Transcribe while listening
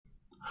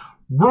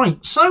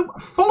Right, so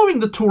following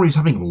the Tories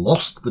having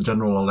lost the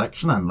general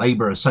election and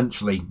Labour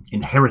essentially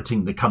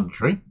inheriting the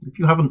country, if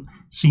you haven't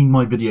seen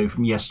my video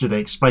from yesterday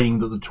explaining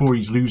that the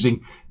Tories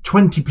losing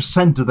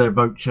 20% of their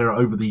vote share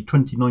over the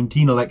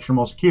 2019 election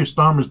whilst Keir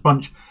Starmer's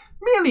bunch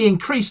merely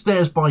increased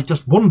theirs by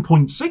just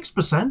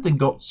 1.6% and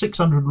got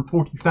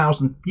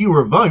 640,000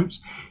 fewer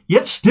votes,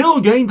 yet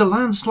still gained a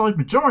landslide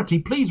majority,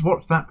 please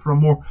watch that for a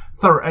more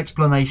thorough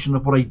explanation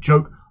of what a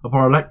joke of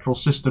our electoral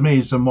system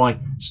is and why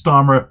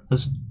Starmer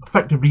has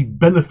effectively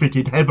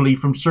benefited heavily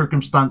from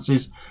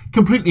circumstances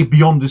completely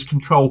beyond his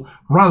control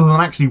rather than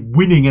actually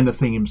winning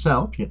anything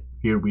himself. Yet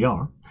here we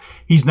are.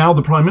 He's now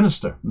the Prime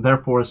Minister and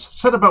therefore has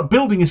set about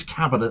building his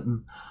cabinet,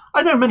 and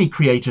I know many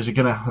creators are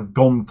going to have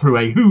gone through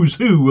a who's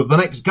who of the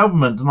next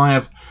government, and I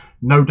have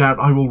no doubt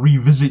I will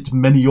revisit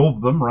many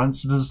of them,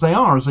 rancid as they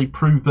are, as they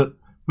prove that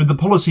with the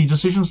policy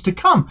decisions to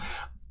come.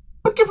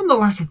 But given the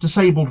lack of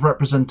disabled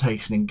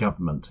representation in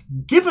government,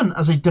 given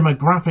as a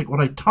demographic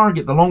what a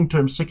target the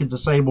long-term sick and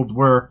disabled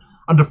were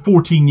under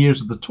 14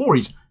 years of the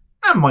Tories,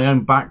 and my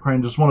own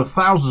background as one of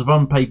thousands of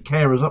unpaid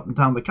carers up and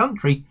down the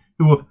country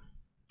who have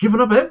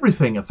given up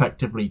everything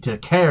effectively to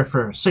care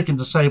for sick and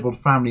disabled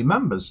family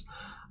members,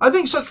 I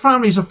think such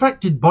families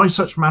affected by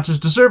such matters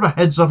deserve a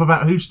heads up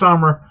about who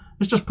Starmer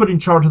has just put in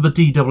charge of the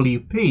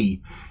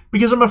DWP,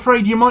 because I'm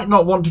afraid you might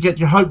not want to get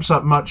your hopes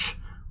up much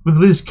with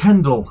Liz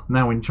Kendall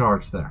now in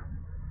charge there.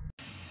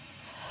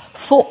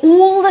 For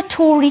all the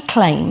Tory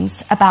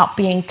claims about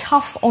being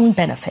tough on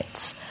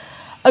benefits,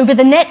 over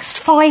the next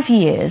 5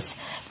 years,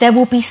 there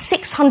will be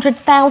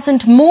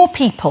 600,000 more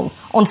people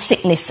on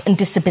sickness and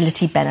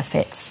disability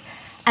benefits,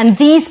 and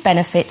these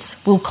benefits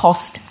will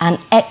cost an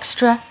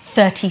extra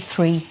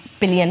 £33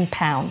 billion.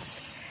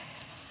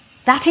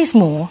 That is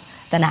more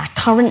than our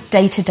current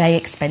day-to-day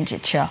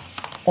expenditure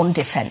on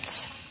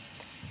defence.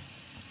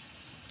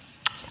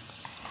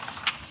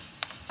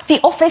 The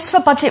Office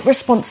for Budget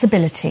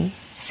Responsibility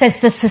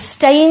says the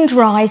sustained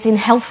rise in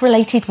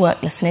health-related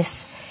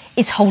worklessness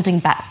is holding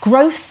back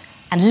growth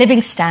and living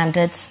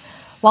standards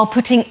while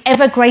putting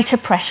ever greater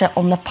pressure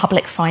on the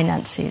public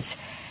finances.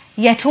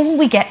 Yet all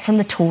we get from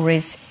the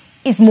Tories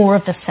is more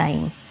of the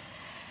same.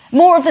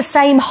 More of the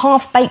same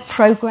half-baked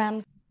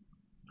programmes.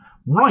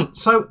 Right,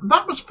 so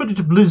that was footage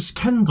of Liz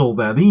Kendall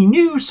there, the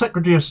new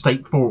Secretary of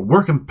State for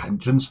Work and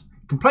Pensions,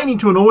 complaining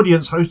to an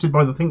audience hosted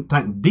by the think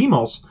tank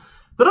Demos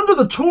that under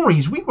the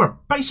Tories we were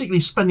basically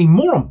spending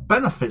more on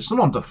benefits than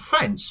on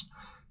defence,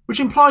 which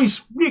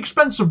implies the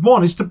expense of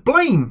one is to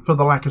blame for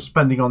the lack of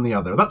spending on the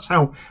other. That's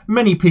how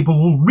many people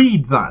will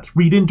read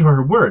into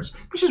her words,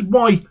 which is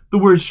why the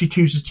words she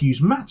chooses to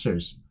use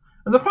matters.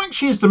 And the fact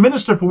she is the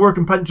Minister for Work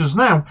and Pensions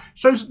now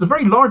shows that the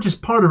very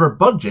largest part of her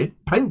budget,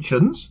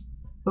 pensions,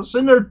 that's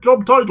in her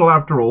job title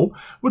after all,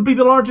 would be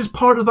the largest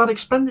part of that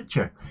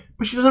expenditure.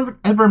 But she doesn't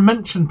ever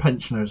mention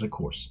pensioners, of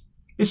course.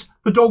 It's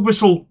the dog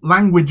whistle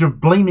language of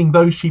blaming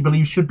those she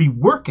believes should be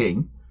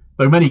working,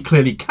 though many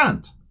clearly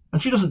can't.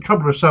 And she doesn't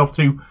trouble herself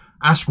to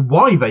ask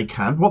why they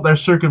can't, what their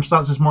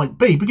circumstances might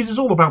be, because it's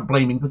all about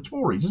blaming the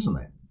Tories, isn't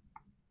it?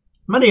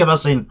 Many of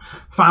us in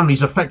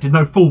families affected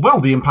know full well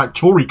the impact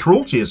Tory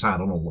cruelty has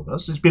had on all of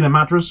us. It's been a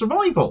matter of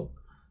survival.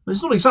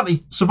 It's not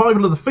exactly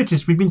survival of the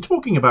fittest we've been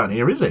talking about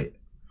here, is it?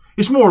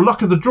 It's more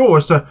luck of the draw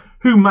as to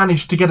who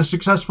managed to get a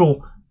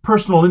successful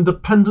personal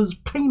independence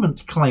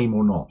payment claim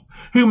or not,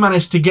 who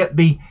managed to get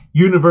the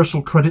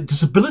universal credit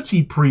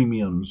disability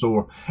premiums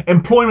or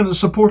employment and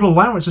support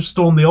allowance if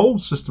still on the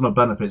old system of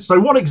benefits. So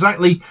what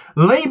exactly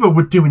Labour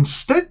would do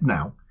instead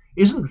now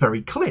isn't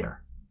very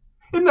clear.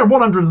 In their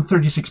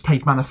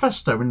 136-page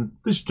manifesto in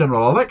this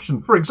general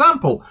election, for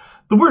example,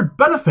 the word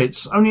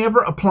benefits only ever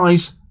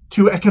applies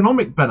to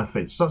economic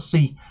benefits. That's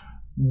the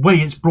way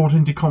it's brought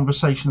into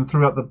conversation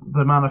throughout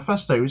the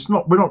manifesto.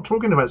 We're not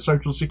talking about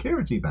social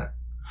security there.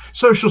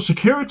 Social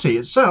security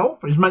itself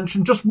is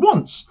mentioned just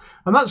once,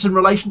 and that's in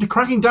relation to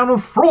cracking down on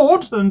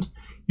fraud, and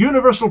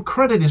universal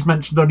credit is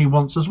mentioned only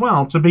once as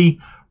well, to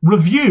be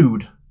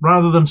reviewed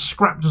rather than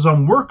scrapped as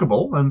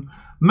unworkable, and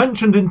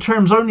mentioned in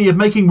terms only of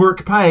making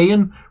work pay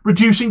and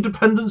reducing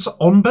dependence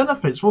on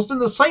benefits, whilst in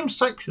the same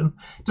section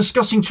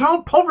discussing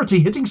child poverty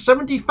hitting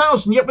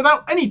 70,000, yet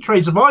without any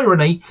trace of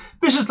irony,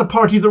 this is the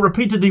party that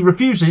repeatedly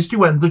refuses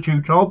to end the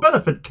two-child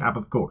benefit cap,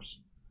 of course.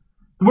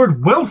 The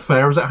word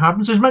welfare, as it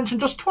happens, is mentioned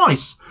just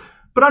twice,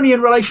 but only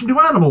in relation to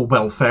animal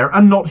welfare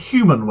and not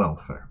human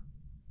welfare.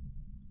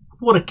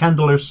 What a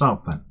Kendall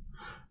herself, then.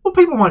 Well,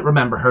 people might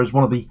remember her as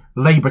one of the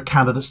Labour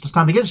candidates to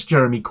stand against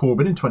Jeremy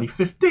Corbyn in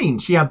 2015.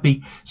 She had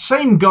the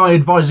same guy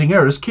advising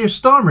her as Keir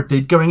Starmer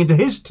did going into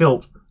his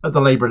tilt at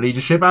the Labour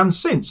leadership and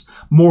since,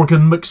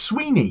 Morgan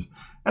McSweeney.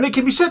 And it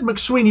can be said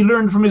McSweeney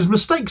learned from his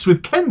mistakes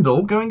with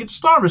Kendall going into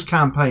Starmer's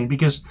campaign,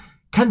 because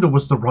Kendall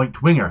was the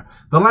right-winger,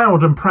 the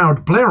loud and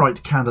proud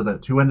Blairite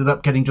candidate who ended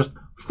up getting just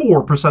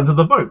 4% of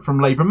the vote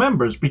from Labour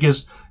members,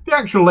 because the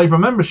actual Labour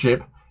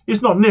membership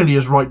is not nearly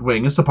as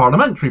right-wing as the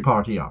Parliamentary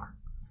Party are.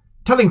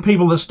 Telling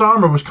people that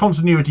Starmer was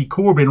continuity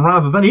Corbyn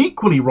rather than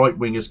equally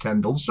right-wing as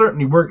Kendall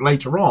certainly worked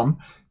later on,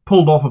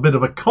 pulled off a bit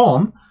of a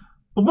con,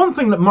 But one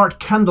thing that marked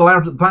Kendall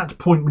out at that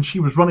point when she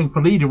was running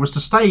for leader was to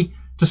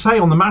say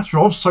on the matter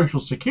of social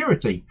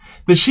security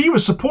that she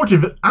was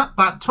supportive at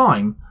that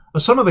time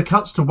of some of the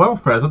cuts to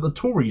welfare that the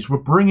Tories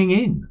were bringing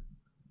in.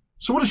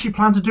 So what does she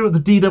plan to do at the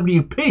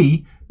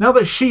DWP now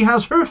that she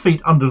has her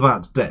feet under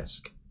that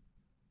desk?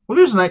 Well,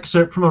 here's an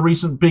excerpt from a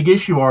recent Big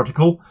Issue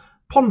article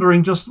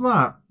pondering just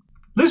that.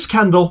 Liz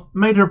Kendall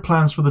made her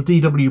plans for the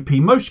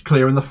DWP most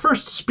clear in the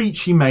first speech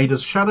she made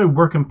as Shadow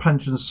Work and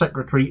Pensions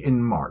Secretary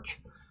in March.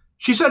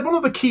 She said one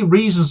of the key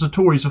reasons the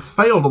Tories have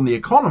failed on the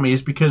economy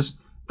is because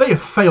they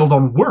have failed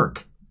on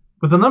work,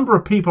 with the number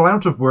of people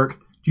out of work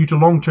due to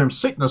long-term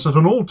sickness at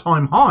an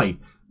all-time high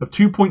of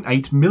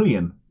 2.8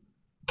 million.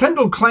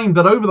 Kendall claimed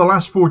that over the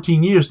last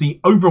 14 years the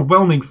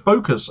overwhelming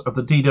focus of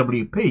the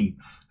DWP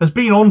has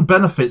been on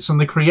benefits and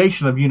the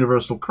creation of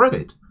universal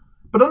credit.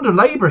 But under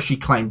Labour, she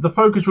claimed, the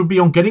focus would be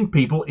on getting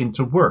people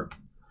into work.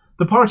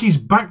 The party's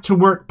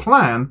back-to-work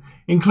plan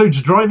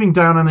includes driving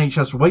down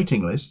NHS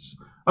waiting lists,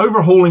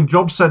 overhauling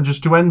job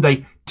centres to end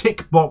a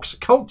tick-box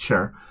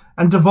culture,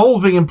 and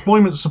devolving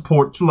employment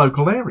support to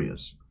local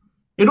areas.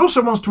 It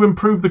also wants to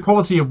improve the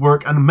quality of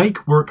work and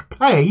make work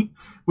pay,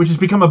 which has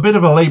become a bit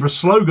of a Labour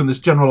slogan this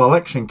general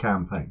election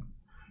campaign.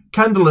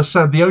 Kendall has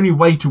said the only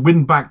way to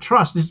win back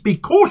trust is to be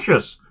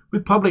cautious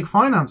with public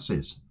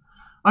finances.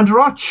 Under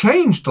our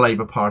changed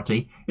Labour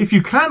Party, if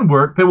you can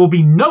work, there will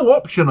be no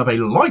option of a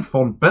life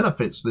on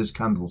benefits, Liz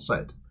Kendall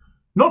said.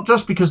 Not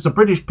just because the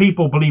British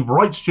people believe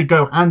rights should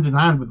go hand in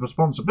hand with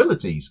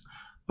responsibilities,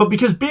 but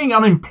because being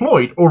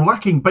unemployed or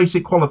lacking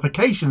basic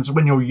qualifications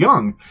when you're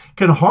young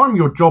can harm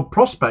your job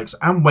prospects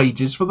and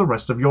wages for the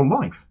rest of your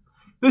life.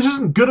 This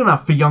isn't good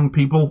enough for young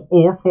people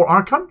or for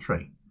our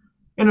country.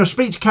 In her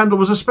speech, Kendall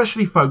was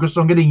especially focused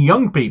on getting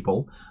young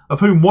people, of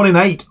whom 1 in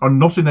 8 are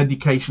not in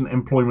education,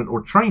 employment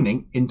or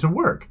training, into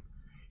work.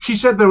 She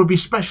said there would be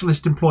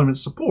specialist employment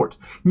support,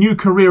 new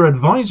career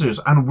advisors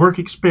and work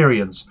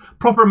experience,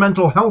 proper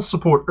mental health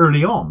support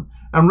early on,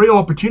 and real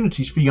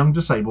opportunities for young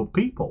disabled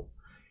people.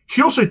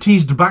 She also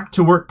teased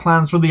back-to-work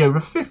plans for the over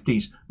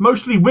 50s,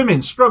 mostly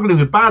women struggling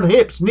with bad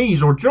hips,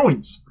 knees or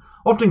joints,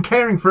 often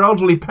caring for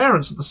elderly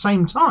parents at the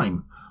same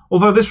time,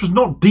 although this was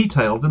not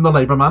detailed in the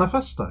Labour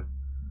manifesto.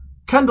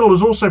 Kendall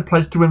has also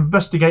pledged to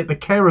investigate the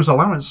carers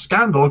allowance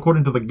scandal.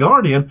 According to The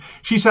Guardian,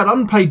 she said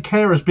unpaid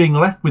carers being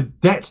left with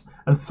debt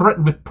and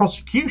threatened with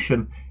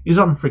prosecution is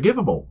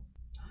unforgivable.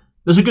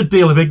 There's a good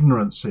deal of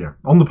ignorance here,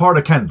 on the part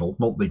of Kendall,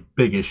 not the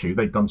Big Issue.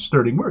 They've done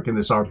sterling work in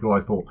this article,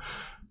 I thought.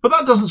 But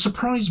that doesn't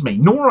surprise me,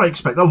 nor I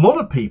expect a lot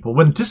of people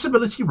when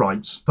disability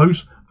rights,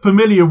 those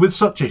familiar with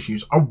such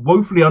issues, are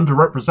woefully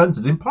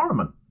underrepresented in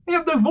Parliament. They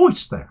have no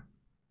voice there.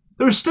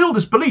 There is still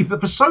this belief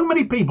that for so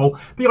many people,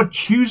 they are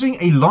choosing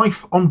a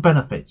life on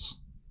benefits.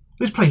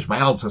 This plays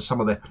well to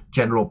some of the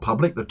general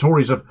public. The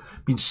Tories have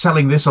been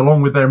selling this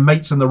along with their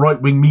mates in the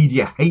right-wing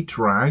media hate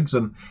rags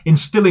and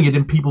instilling it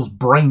in people's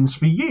brains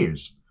for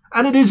years.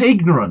 And it is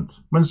ignorant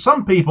when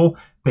some people,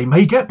 they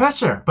may get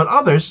better, but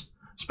others,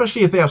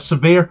 especially if they have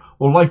severe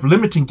or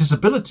life-limiting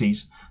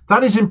disabilities,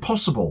 that is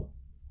impossible.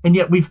 And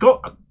yet we've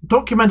got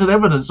documented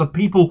evidence of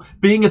people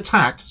being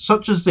attacked,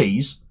 such as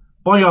these,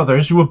 by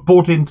others who have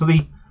bought into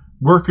the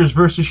workers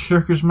versus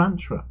shirkers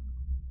mantra.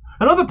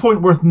 Another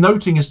point worth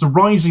noting is the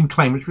rising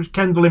claimants, which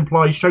Kendall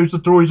implies shows the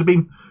Tories have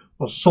been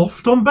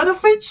soft on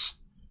benefits?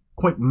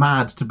 Quite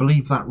mad to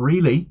believe that,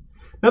 really.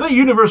 Now, the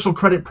Universal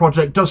Credit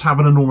Project does have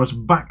an enormous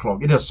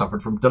backlog. It has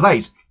suffered from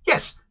delays.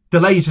 Yes,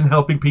 delays in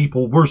helping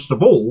people worst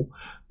of all,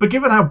 but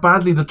given how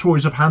badly the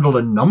Tories have handled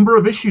a number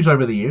of issues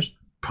over the years,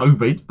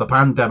 COVID, the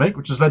pandemic,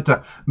 which has led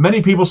to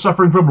many people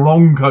suffering from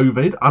long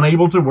COVID,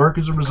 unable to work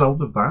as a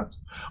result of that,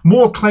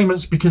 more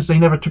claimants because they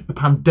never took the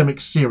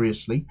pandemic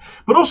seriously,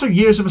 but also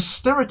years of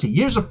austerity,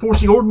 years of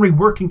forcing ordinary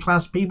working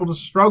class people to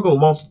struggle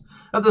whilst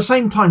at the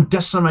same time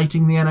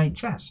decimating the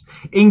NHS,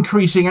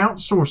 increasing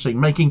outsourcing,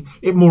 making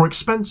it more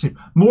expensive,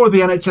 more of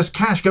the NHS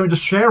cash going to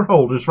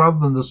shareholders rather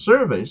than the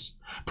service,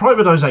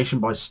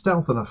 privatisation by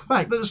stealth and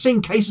effect that has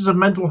seen cases of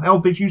mental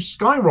health issues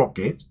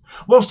skyrocket,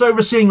 whilst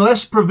overseeing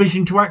less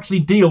provision to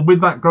actually deal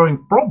with that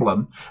growing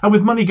problem, and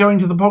with money going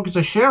to the pockets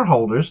of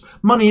shareholders,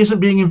 money isn't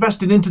being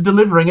invested into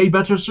delivering a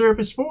better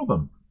service for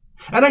them.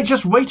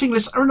 NHS waiting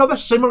lists are another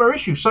similar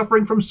issue,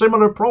 suffering from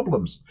similar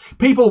problems.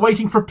 People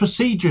waiting for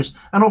procedures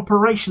and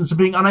operations are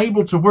being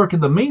unable to work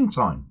in the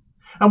meantime.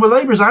 And with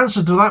Labour's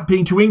answer to that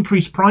being to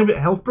increase private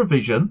health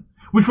provision,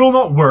 which will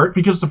not work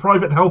because the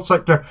private health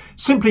sector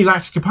simply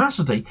lacks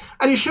capacity,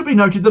 and it should be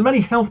noted that many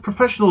health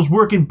professionals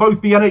work in both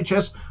the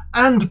NHS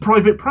and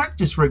private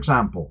practice, for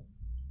example.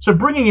 So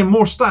bringing in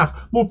more staff,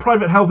 more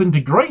private health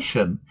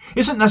integration,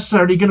 isn't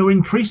necessarily going to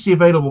increase the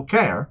available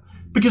care,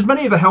 because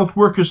many of the health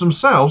workers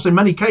themselves, in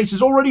many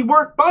cases, already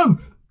work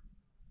both.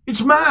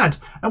 It's mad,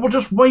 and will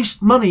just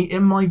waste money,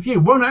 in my view.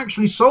 Won't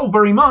actually solve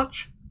very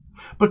much.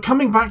 But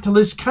coming back to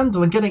Liz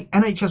Kendall and getting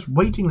NHS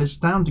waiting lists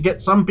down to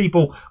get some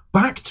people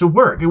back to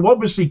work, who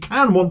obviously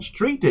can once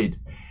treated,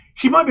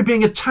 she might be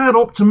being a tad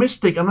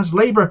optimistic unless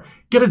Labour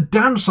get a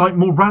damn sight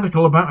more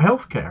radical about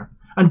healthcare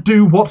and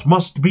do what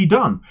must be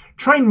done.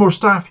 Train more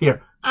staff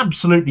here,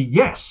 absolutely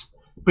yes.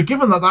 But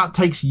given that that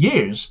takes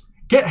years,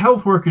 get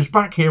health workers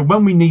back here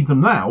when we need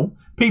them now,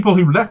 people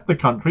who left the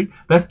country,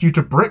 left due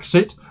to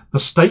Brexit, the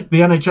state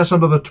the NHS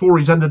under the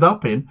Tories ended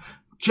up in,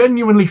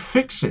 genuinely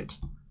fix it.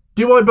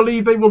 Do I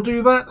believe they will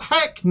do that?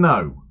 Heck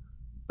no.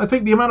 I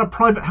think the amount of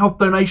private health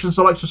donations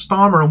the likes of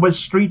Starmer and Wes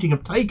Streeting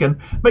have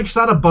taken makes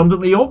that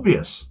abundantly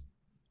obvious.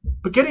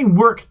 But getting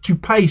work to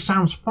pay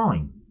sounds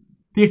fine.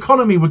 The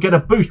economy would get a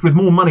boost with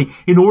more money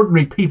in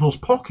ordinary people's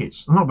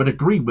pockets, and I would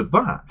agree with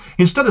that,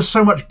 instead of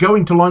so much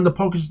going to line the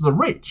pockets of the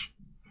rich.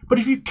 But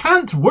if you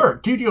can't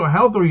work due to your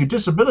health or your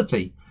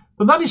disability,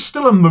 then that is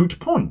still a moot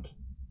point.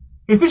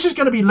 If this is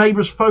going to be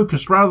Labour's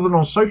focus rather than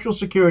on social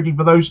security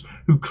for those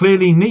who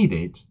clearly need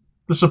it,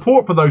 the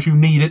support for those who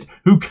need it,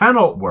 who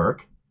cannot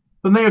work,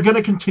 then they are going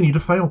to continue to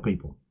fail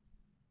people.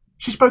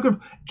 She spoke of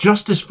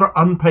justice for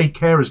unpaid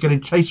carers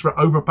getting chased for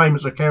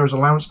overpayments of carers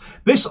allowance.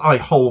 This I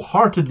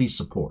wholeheartedly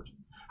support,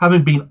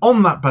 having been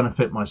on that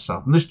benefit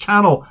myself, and this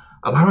channel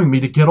allowing me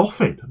to get off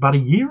it about a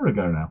year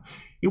ago now.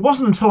 It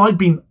wasn't until I'd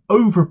been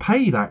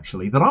overpaid,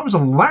 actually, that I was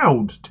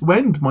allowed to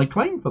end my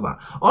claim for that.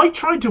 I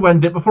tried to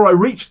end it before I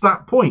reached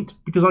that point,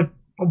 because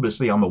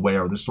I'm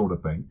aware of this sort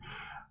of thing.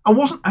 I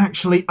wasn't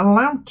actually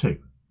allowed to.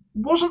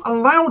 Wasn't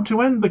allowed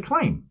to end the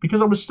claim,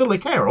 because I was still a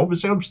carer.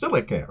 Obviously, I'm still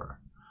a carer.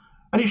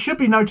 And it should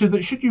be noted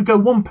that should you go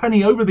 1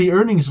 penny over the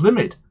earnings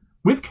limit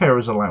with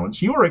carer's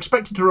allowance, you are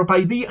expected to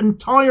repay the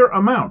entire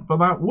amount for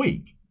that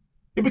week.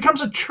 It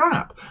becomes a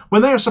trap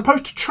when they are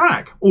supposed to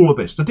track all of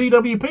this. The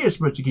DWP is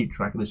supposed to keep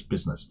track of this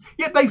business,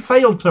 yet they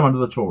failed to under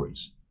the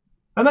Tories.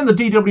 And then the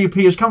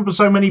DWP has come for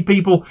so many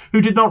people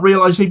who did not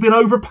realise they'd been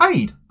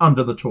overpaid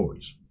under the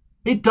Tories.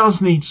 It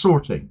does need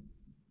sorting,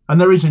 and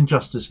there is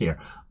injustice here.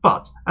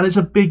 But, and it's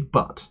a big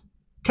but,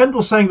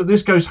 Kendall's saying that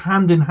this goes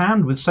hand in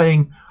hand with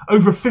saying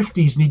over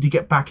 50s need to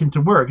get back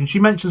into work, and she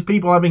mentions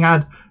people having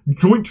had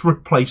joint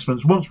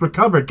replacements once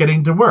recovered getting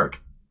into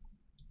work.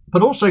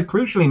 But also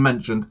crucially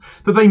mentioned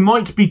that they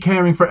might be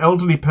caring for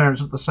elderly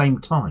parents at the same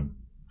time.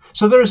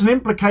 So there is an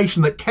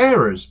implication that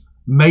carers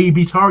may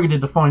be targeted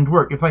to find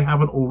work, if they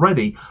haven't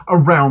already,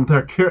 around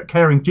their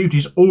caring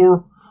duties.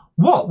 Or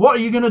what? What are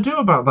you going to do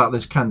about that,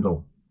 Liz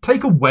Kendall?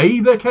 Take away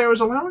their carers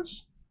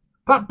allowance?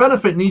 That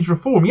benefit needs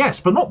reform, yes,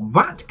 but not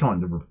that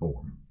kind of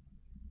reform.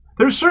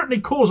 There is certainly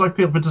cause, I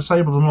feel, for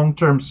disabled and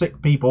long-term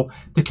sick people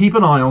to keep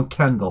an eye on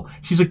Kendall.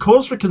 She's a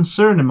cause for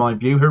concern, in my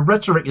view. Her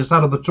rhetoric is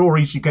that of the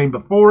Tories who came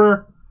before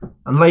her,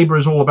 and Labour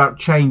is all about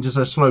change, as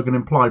their slogan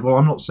implied. Well,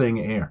 I'm not seeing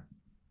it here.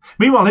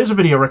 Meanwhile, here's a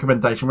video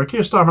recommendation where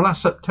Keir Starmer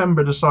last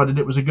September decided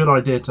it was a good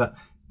idea to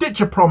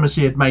ditch a promise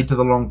he had made to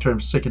the long-term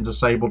sick and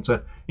disabled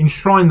to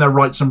enshrine their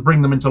rights and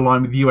bring them into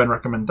line with UN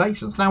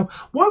recommendations. Now,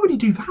 why would he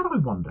do that, I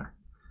wonder?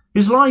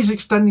 His lies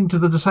extending to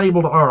the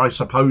disabled are, I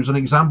suppose, an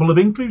example of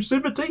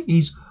inclusivity.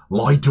 He's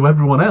lied to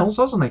everyone else,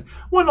 hasn't he?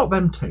 Why not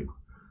them too?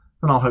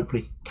 And I'll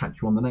hopefully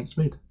catch you on the next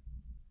vid.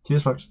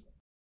 Cheers, folks.